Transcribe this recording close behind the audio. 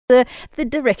the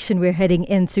direction we're heading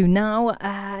into now.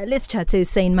 Let's chat to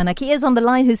Husaain Manack. He is on the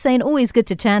line. Husaain, always good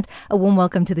to chat. A warm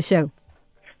welcome to the show.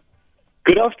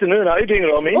 Good afternoon. How are you doing,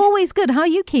 Romy? Always good. How are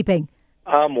you keeping?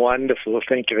 I'm wonderful.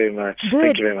 Thank you very much. Good.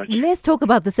 Thank you very much. Let's talk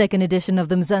about the second edition of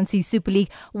the Mzansi Super League.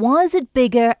 Was it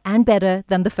bigger and better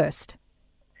than the first?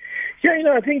 Yeah,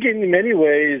 I think in many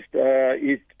ways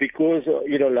it's because,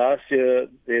 last year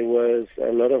there was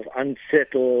a lot of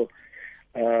unsettled,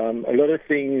 a lot of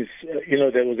things.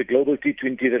 There was a global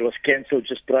T20 that was cancelled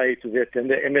just prior to that,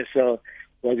 and the MSL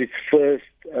was its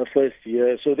first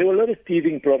year. So there were a lot of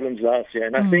teething problems last year,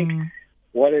 and I think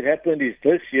what had happened is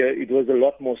this year it was a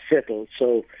lot more settled.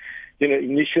 So,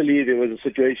 initially there was a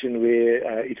situation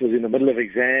where it was in the middle of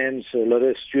exams, so a lot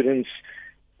of students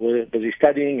were busy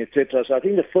studying, etc. So I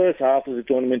think the first half of the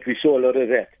tournament we saw a lot of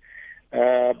that.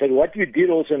 But what we did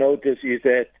also notice is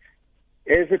that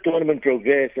as the tournament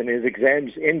progressed and as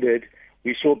exams ended,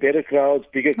 we saw better crowds,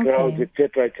 bigger crowds,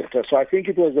 etc., etc. So I think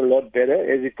it was a lot better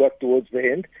as it got towards the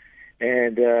end.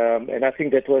 And I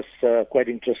think that was quite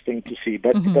interesting to see.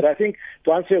 But I think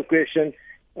to answer your question,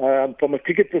 from a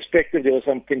cricket perspective, there was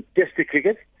some fantastic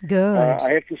cricket. Good.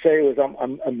 I have to say it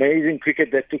was amazing cricket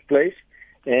that took place.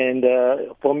 And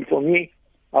for me,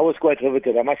 I was quite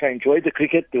riveted. I must say I enjoyed the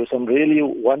cricket. There was some really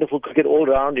wonderful cricket all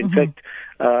round. In fact,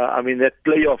 that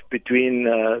playoff between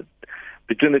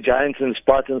the Giants and the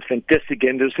Spartans, fantastic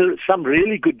game. There was some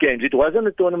really good games. It wasn't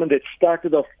a tournament that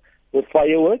started off with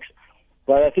fireworks.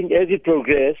 But I think as it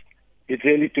progressed, it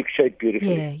really took shape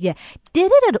beautifully. Yeah.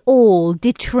 Did it at all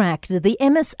detract the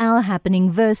MSL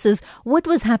happening versus what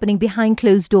was happening behind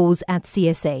closed doors at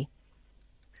CSA?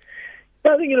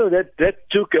 I think, that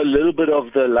took a little bit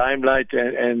of the limelight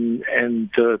and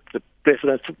the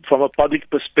preference. From a public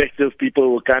perspective,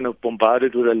 people were kind of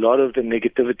bombarded with a lot of the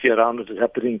negativity around what was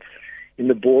happening in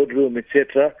the boardroom,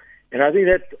 etc. And I think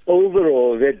that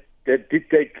overall, that did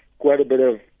take quite a bit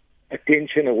of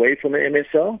attention away from the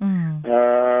MSL.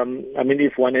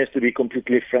 If one has to be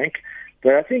completely frank.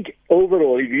 But I think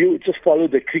overall, if you just follow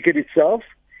the cricket itself,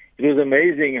 it was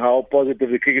amazing how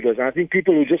positive the cricket was. And I think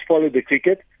people who just followed the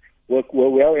cricket were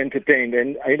well entertained.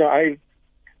 And I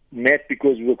met,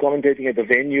 because we were commentating at the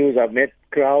venues, I've met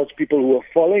crowds, people who were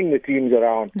following the teams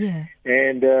around. Yeah.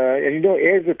 And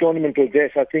as the tournament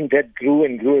progressed, I think that grew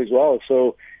and grew as well.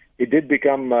 So it did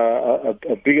become a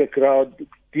bigger crowd.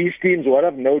 These teams, what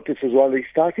I've noticed as well, they're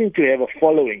starting to have a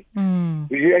following,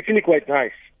 which is actually quite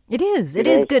nice. It is. It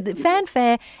is good.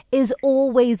 Fanfare is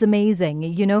always amazing,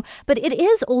 But it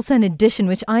is also an addition,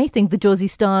 which I think the Jozi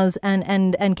Stars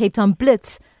and Cape Town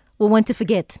Blitz will want to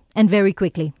forget, and very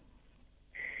quickly.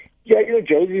 Yeah,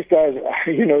 Jozi Stars,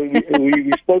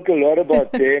 we spoke a lot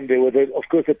about them. They were, of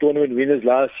course, the tournament winners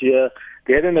last year.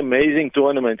 They had an amazing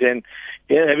tournament, and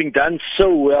having done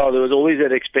so well, there was always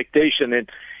that expectation. And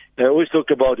I always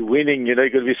talk about winning, you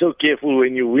got to be so careful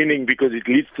when you're winning, because it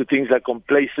leads to things like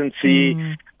complacency.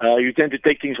 You tend to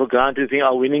take things for granted, think,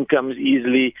 winning comes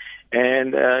easily.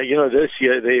 And, this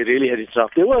year they really had it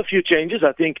tough. There were a few changes.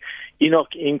 I think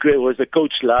Enoch Inkwe was the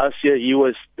coach last year. He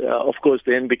was, of course,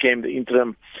 then became the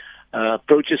interim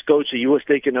Proteas coach. So he was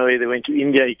taken away. They went to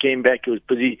India. He came back. He was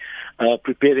busy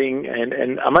preparing.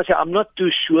 And I must say, I'm not too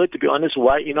sure, to be honest,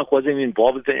 why Enoch wasn't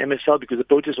involved with the MSL, because the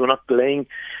Proteas were not playing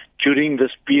during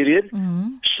this period.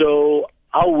 So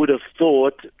I would have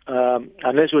thought,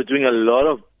 unless we're doing a lot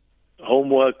of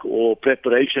homework or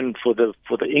preparation for the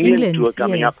England tour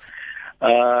coming up.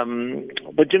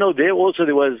 But there wasn't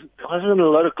a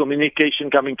lot of communication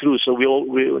coming through, so we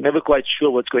were never quite sure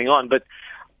what's going on. But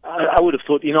I would have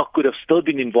thought Enoch could have still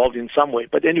been involved in some way.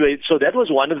 But anyway, so that was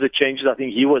one of the changes. I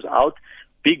think he was out.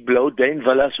 Big blow. Dane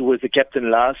Villas, who was the captain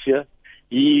last year,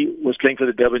 he was playing for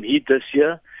the Durban Heat this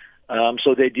year.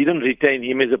 So they didn't retain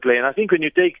him as a player. And I think when you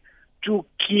take two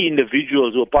key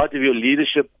individuals who are part of your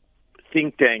leadership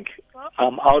think tank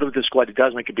out of the squad, it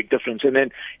does make a big difference. And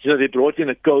then, they brought in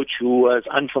a coach who was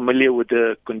unfamiliar with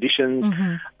the conditions,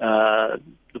 the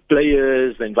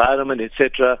players, the environment,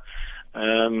 etc.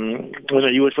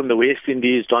 He was from the West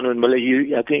Indies, Donovan Miller.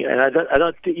 It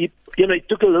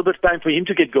took a little bit of time for him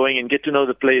to get going and get to know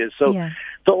the players. So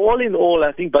all in all,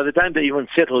 I think by the time they even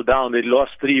settled down, they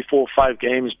lost 3, 4, 5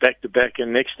 games back to back,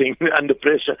 and next thing under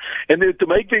pressure. And then to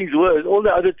make things worse, all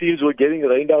the other teams were getting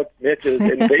rained out matches,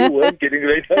 and they weren't getting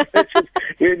rained out matches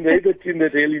when they were the team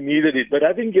that really needed it. But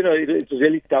I think it was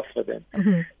really tough for them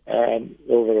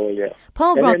overall. Yeah.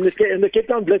 Paul and the Cape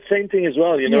Town Blitz, same thing as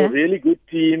well. Really good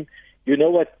team. You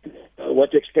know what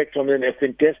to expect from them. A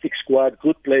fantastic squad,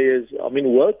 good players.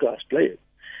 World-class players.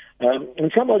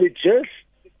 And somehow they just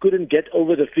couldn't get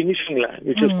over the finishing line,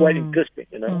 which was quite interesting,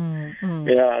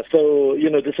 Yeah, so,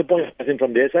 disappointment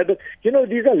from their side. But,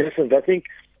 these are lessons. I think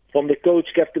from the coach,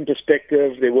 captain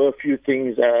perspective, there were a few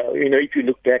things, if you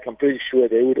look back, I'm pretty sure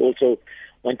they would also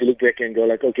want to look back and go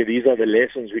like, okay, these are the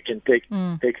lessons we can take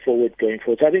forward going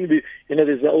forward. So I think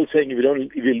there's the old saying,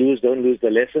 if you lose, don't lose the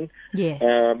lesson. Yes.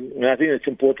 And I think it's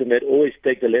important that always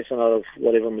take the lesson out of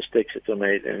whatever mistakes that are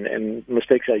made, and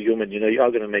mistakes are human. You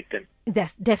are going to make them.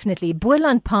 That's definitely.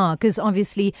 Boland Park is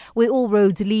obviously where all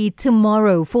roads lead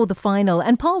tomorrow for the final.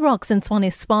 And Paul Rocks and Swanee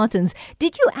Spartans,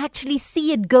 did you actually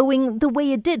see it going the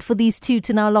way it did for these two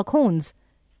to now lock horns?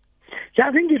 Yeah,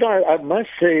 I think, I must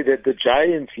say that the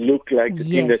Giants look like the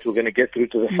team that were going to get through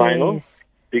to the final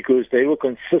because they were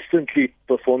consistently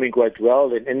performing quite well.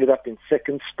 They ended up in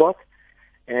second spot.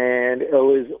 And it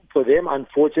was, for them,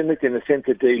 unfortunate in the sense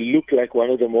that they looked like one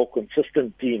of the more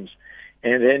consistent teams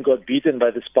and then got beaten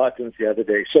by the Spartans the other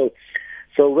day. So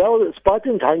the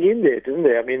Spartans hung in there, didn't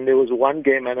they? I mean, there was one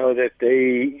game I know that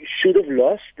they should have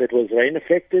lost that was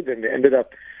rain-affected, and they ended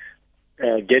up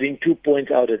getting 2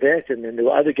 points out of that, and then there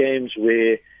were other games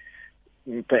where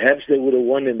perhaps they would have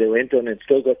won and they went on and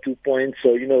still got 2 points.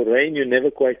 So, rain, you never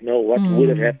quite know what would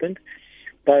have happened.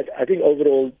 But I think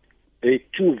overall, they're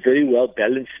two very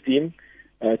well-balanced teams,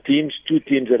 two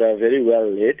teams that are very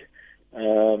well-led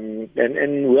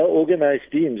and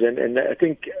well-organized teams. And I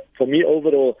think, for me,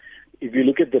 overall, if you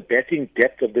look at the batting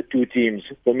depth of the two teams,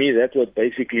 for me, that's what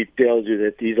basically tells you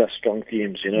that these are strong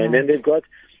teams, Right. And then they've got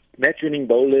match-winning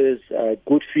bowlers,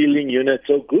 good fielding units,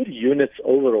 so good units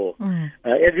overall.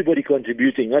 Everybody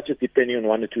contributing, not just depending on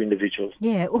one or two individuals.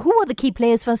 Yeah. Who are the key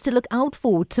players for us to look out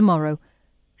for tomorrow?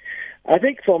 I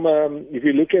think if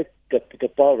you look at the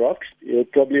Paul Rocks, you'll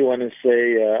probably want to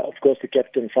say, of course, the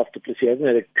captain, Faf du Plessis, hasn't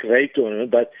had a great tournament,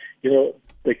 but,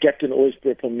 the captain always,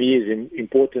 for me, is an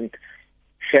important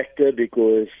factor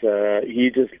because he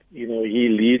just, he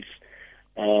leads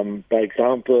by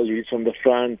example, he's from the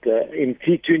front. In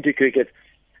T20 cricket,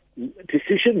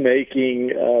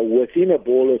 decision-making within a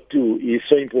ball or two is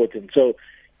so important. So,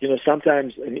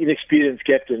 sometimes an inexperienced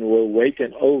captain will wait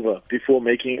an over before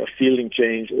making a fielding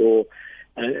change or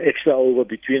an extra over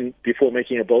before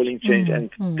making a bowling change,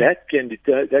 and that can be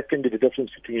the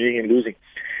difference between winning and losing.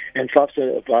 And Faf's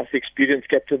a vast experienced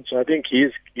captain, so I think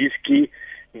he's key.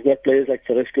 You've got players like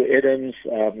Frisco Adams,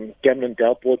 Cameron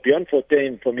Delport. Beyond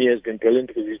 14, for me, has been brilliant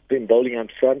because he's been bowling on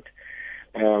front.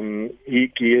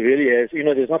 He really has.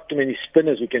 There's not too many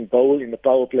spinners who can bowl in the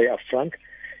power play up front.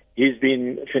 He's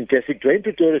been fantastic. Dwayne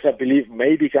Pretorius, I believe,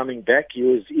 may be coming back. He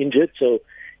was injured, so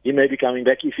he may be coming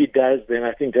back. If he does, then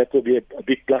I think that will be a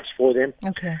big plus for them.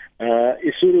 Okay.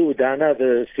 Isuru Udana,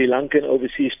 the Sri Lankan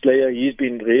overseas player, he's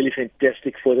been really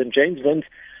fantastic for them. James Vince,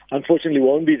 unfortunately,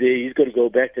 won't be there. He's got to go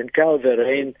back. And Kyle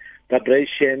Verreyn, Tabrez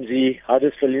Shamsi,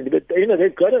 Huddersfield. But,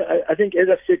 they've got to, I think, as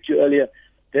I said to you earlier,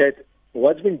 that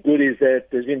what's been good is that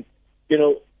there's been,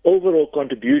 overall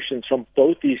contributions from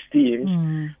both these teams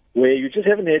where you just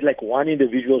haven't had like one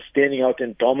individual standing out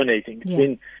and dominating. It's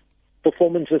been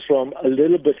performances from a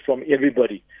little bit from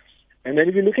everybody. And then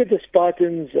if you look at the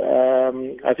Spartans,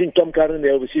 I think Tom Curran, the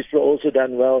overseas pro, also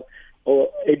done well. Or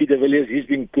A.B. de Villiers, he's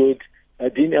been good.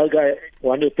 Dean Elgar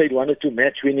played one or two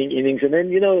match-winning innings. And then,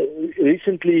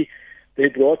 recently they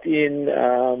brought in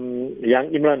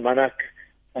young Imran Manack,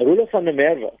 Rulo van der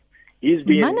Merwe. He's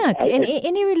been... Manack?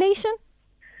 Any relation?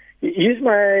 He's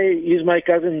my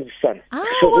cousin's son.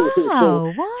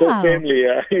 Oh, wow. So family.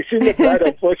 He's in the blood,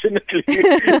 unfortunately.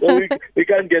 So we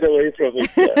can't get away from it.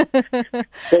 Yeah.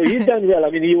 So he's done well. I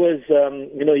mean, he was,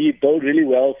 he bowled really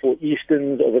well for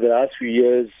Easterns over the last few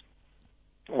years.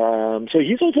 So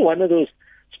he's also one of those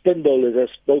spin bowlers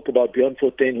I spoke about, beyond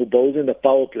 14, who bowls in the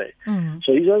power play.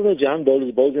 So he's one of those young bowlers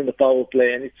who bowls in the power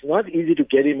play, and it's not easy to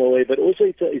get him away, but also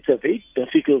it's a very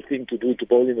difficult thing to do, to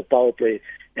bowl in the power play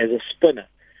as a spinner.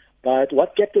 But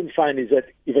what captains find is that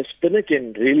if a spinner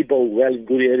can really bowl well in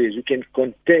good areas, you can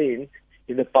contain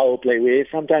in the power play, where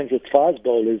sometimes with fast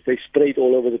bowlers, they spray it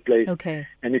all over the place. Okay.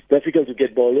 And it's difficult to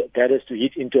get batters to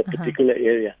hit into a particular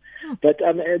area. But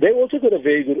they also got a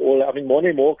very good all. I mean,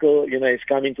 Morne Morkel, is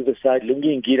coming to the side.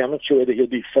 Lungi Ngidi, I'm not sure whether he'll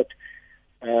be fit.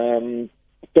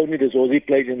 Tony De Zorzi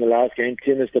played in the last game,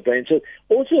 Tennis the brain. So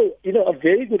also, a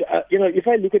very good, if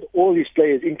I look at all these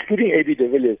players, including A.B. de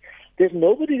Villiers, there's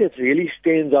nobody that really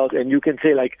stands out and you can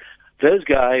say, like, those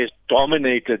guys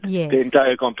dominated the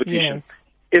entire competition. Yes.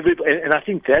 And I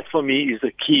think that, for me, is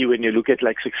the key when you look at,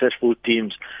 like, successful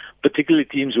teams. particularly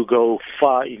teams who go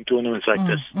far in tournaments like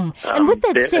this. And with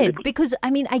that said, because I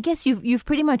mean, I guess you've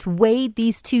pretty much weighed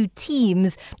these two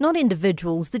teams, not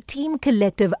individuals, the team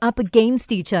collective up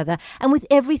against each other. And with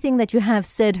everything that you have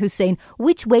said, Husaain,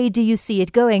 which way do you see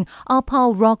it going? Are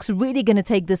Paarl Rocks really going to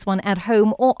take this one at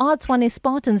home, or are Tshwane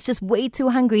Spartans just way too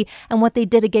hungry, and what they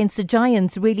did against the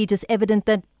Giants really just evident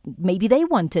that maybe they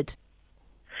want it?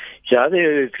 Yeah, I think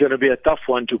it's going to be a tough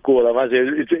one to call. And I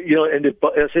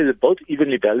say they're both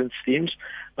evenly balanced teams,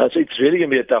 so it's really going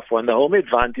to be a tough one. The home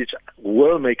advantage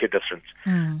will make a difference.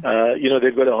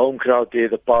 They've got a home crowd there,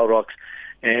 the Paarl Rocks,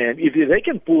 and if they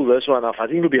can pull this one off, I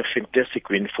think it'll be a fantastic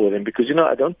win for them, because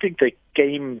I don't think they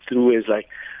came through as like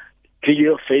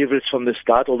clear favourites from the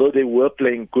start, although they were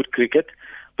playing good cricket.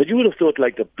 But you would have thought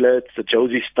like the Blitz, the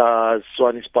Josie Stars,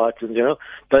 Tshwane Spartans,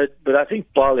 But I think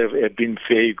Paarl have been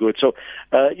very good. So,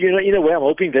 in a way, I'm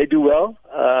hoping they do well,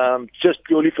 just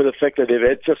purely for the fact that they've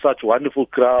had just such wonderful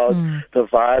crowds, the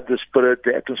vibe, the spirit,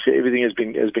 the atmosphere, everything has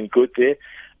been good there.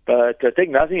 But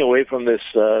take nothing away from this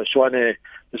the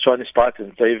Tshwane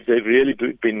Spartans. They've really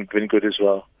been good as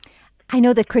well. I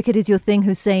know that cricket is your thing,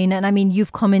 Husaain, and I mean,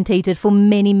 you've commentated for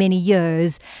many, many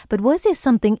years, but was there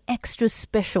something extra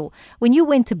special when you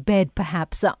went to bed,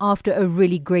 perhaps, after a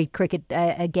really great cricket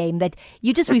game, that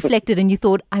you just reflected and you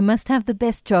thought, I must have the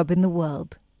best job in the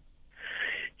world?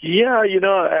 Yeah,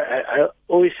 I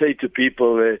always say to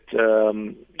people that,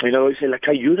 always say, like,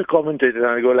 are you the commentator? And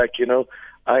I go, like,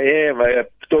 I am. I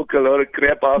talk a lot of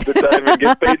crap half the time and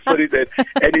get paid for it.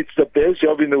 And it's the best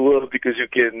job in the world, because you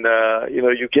can,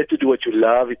 you get to do what you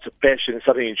love. It's a passion. It's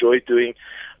something you enjoy doing.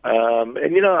 I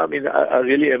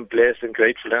really am blessed and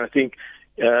grateful. And I think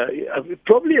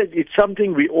probably it's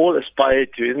something we all aspire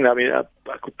to, isn't it? I mean,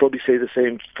 I could probably say the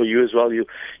same for you as well. You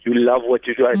love what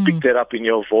you do. I pick that up in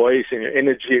your voice and your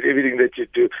energy and everything that you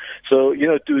do. So,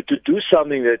 to do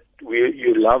something that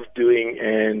you love doing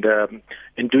and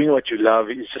doing what you love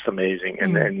is just amazing.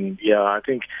 And I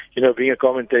think, being a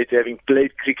commentator, having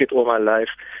played cricket all my life,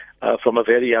 from a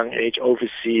very young age,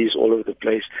 overseas, all over the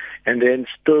place, and then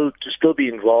to still be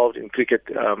involved in cricket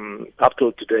up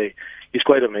till today is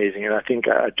quite amazing. And I think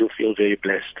I do feel very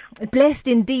blessed. Blessed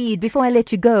indeed. Before I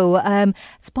let you go,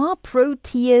 Spar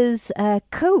Proteas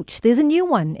coach, there's a new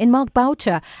one in Mark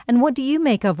Boucher. And what do you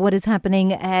make of what is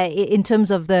happening in terms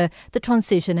of the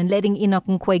transition and letting Enoch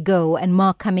Nkwe go and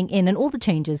Mark coming in and all the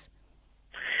changes?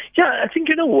 Yeah, I think,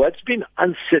 what's been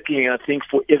unsettling, I think,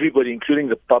 for everybody, including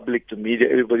the public, the media,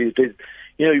 everybody, is,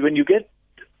 when you get,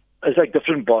 it's like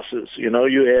different bosses, you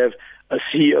have a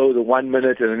CEO the 1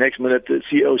 minute and the next minute the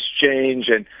CEOs change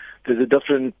and there's a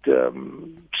different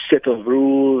set of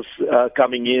rules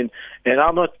coming in. And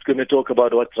I'm not going to talk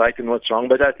about what's right and what's wrong,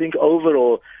 but I think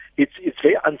overall it's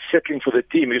very unsettling for the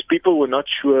team, because people were not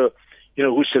sure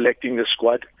who's selecting the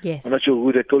squad. Yes. I'm not sure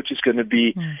who the coach is going to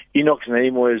be. Enoch's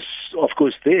name was, of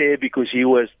course, there because he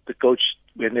was the coach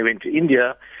when they went to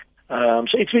India. So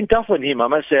it's been tough on him, I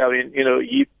must say. I mean,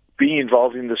 he being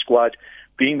involved in the squad,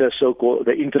 being the so-called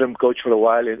the interim coach for a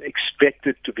while and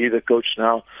expected to be the coach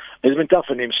now, it's been tough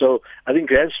on him. So I think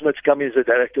Graham Smith's come as the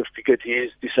director of cricket. He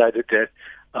has decided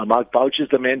that Mark Boucher is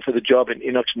the man for the job, and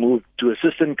Enoch's moved to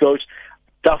assistant coach.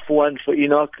 Tough one for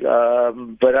Enoch,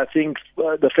 but I think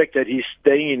the fact that he's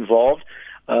staying involved,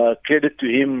 credit to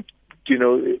him,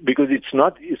 because it's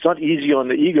not easy on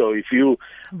the ego. If you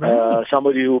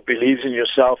somebody who believes in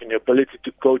yourself and your ability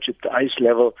to coach at the highest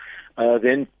level,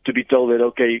 then to be told that,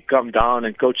 okay, come down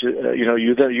and coach,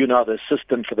 you're now the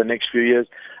assistant for the next few years,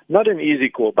 not an easy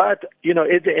call. But, at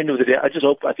the end of the day,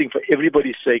 I think for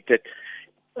everybody's sake that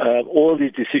all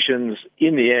these decisions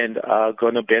in the end are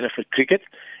going to benefit cricket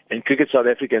and Cricket South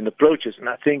Africa and approaches. And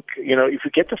I think, if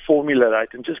we get the formula right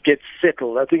and just get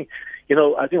settled, I think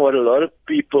what a lot of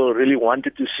people really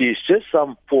wanted to see is just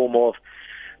some form of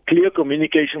clear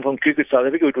communication from Cricket South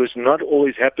Africa, which was not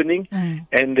always happening,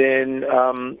 and then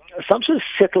some sort of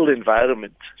settled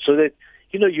environment so that,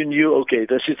 you knew, okay,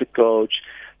 this is the coach,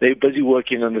 they're busy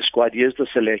working on the squad, here's the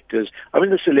selectors. I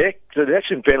mean, the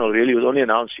selection panel really was only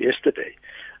announced yesterday.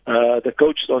 The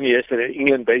coach is only yesterday.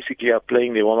 England basically are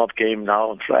playing their warm-up game now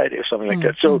on Friday or something like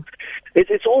that. So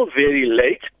it's all very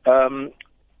late.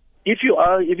 If you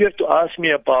have to ask me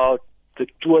about the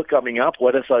tour coming up,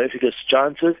 what are South Africa's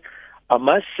chances? I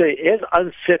must say, as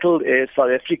unsettled as South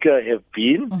Africa have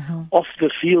been off the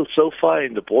field so far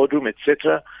in the boardroom,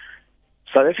 etc.,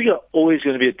 South Africa are always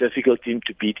going to be a difficult team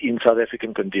to beat in South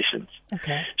African conditions.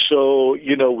 Okay. So,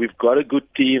 we've got a good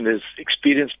team. There's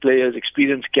experienced players,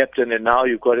 experienced captain, and now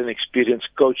you've got an experienced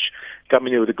coach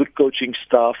coming in with a good coaching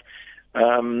staff.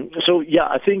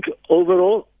 I think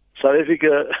overall, South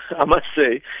Africa, I must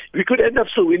say, we could end up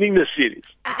still winning the series.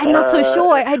 I'm not so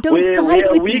sure. I don't side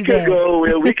with you there.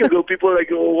 A week ago, people were like,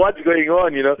 oh, what's going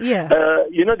on, Yeah.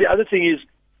 The other thing is,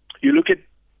 you look at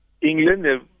England,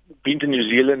 they've been to New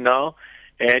Zealand now,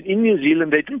 and in New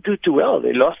Zealand, they didn't do too well.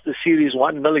 They lost the series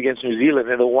 1-0 against New Zealand,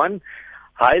 and the one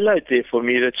highlight there for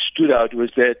me that stood out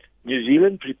was that New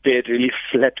Zealand prepared really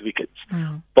flat wickets.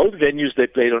 Both venues they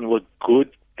played on were good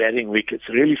batting wickets,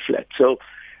 really flat. So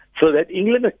that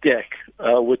England attack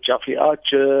with Jeffrey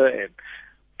Archer and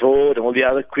Broad and all the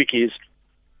other quickies,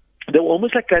 they were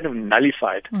almost like kind of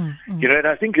nullified. And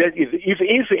I think that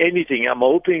if anything, I'm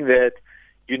hoping that,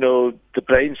 the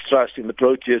brains trust in the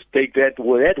Proteas take that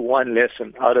one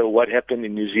lesson out of what happened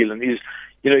in New Zealand is,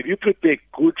 if you prepare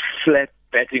good flat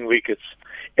batting wickets,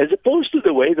 as opposed to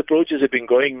the way the Proteas have been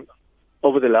going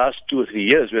over the last 2 or 3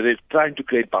 years, where they're trying to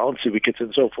create bouncy wickets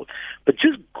and so forth. But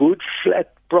just good,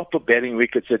 flat, proper batting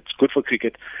wickets that's good for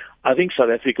cricket, I think South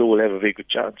Africa will have a very good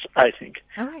chance, I think.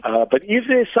 All right. But if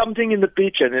there's something in the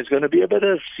pitch and there's going to be a bit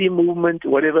of seam movement,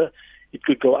 whatever, it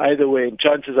could go either way. And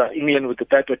chances are England, with the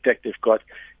type of attack they've got,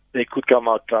 they could come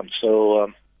out trumps.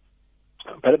 So,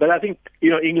 but I think,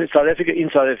 South Africa,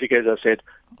 as I said,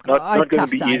 not going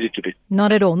to be easy to beat.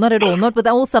 Not at all. Not with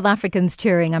all South Africans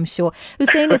cheering, I'm sure.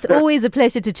 Husaain, it's always a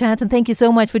pleasure to chat, and thank you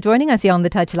so much for joining us here on the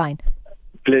Touchline.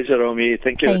 Pleasure, Romy.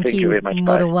 Thank you. Thank you very much.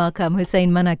 More than welcome. Husaain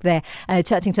Manack there,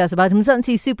 chatting to us about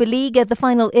Mzansi Super League. The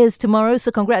final is tomorrow, so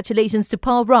congratulations to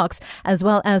Paul Rocks as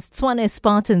well as Tshwane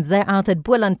Spartans. They're out at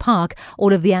Boland Park.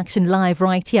 All of the action live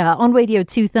right here on Radio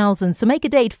 2000. So make a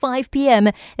date, 5 p.m.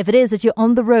 If it is that you're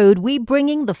on the road, we're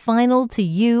bringing the final to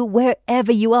you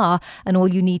wherever you are. And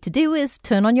all you need to do is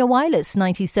turn on your wireless,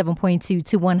 97.2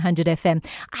 to 100 FM.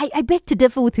 I beg to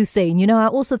differ with Husaain. I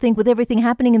also think with everything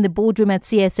happening in the boardroom at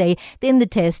CSA, then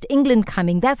the test, England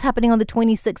coming, that's happening on the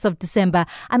 26th of December.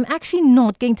 I'm actually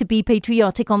not going to be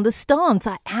patriotic on the stance.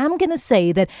 I am going to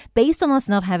say that based on us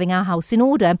not having our house in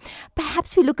order,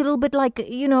 perhaps we look a little bit like,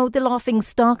 the laughing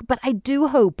stock, but I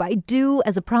do,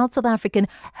 as a proud South African,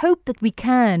 hope that we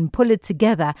can pull it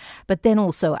together. But then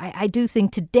also, I do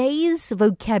think today's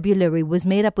vocabulary was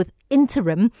made up with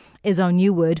interim is our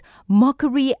new word,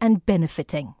 mockery and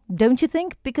benefiting. Don't you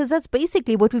think? Because that's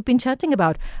basically what we've been chatting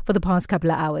about for the past couple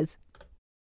of hours.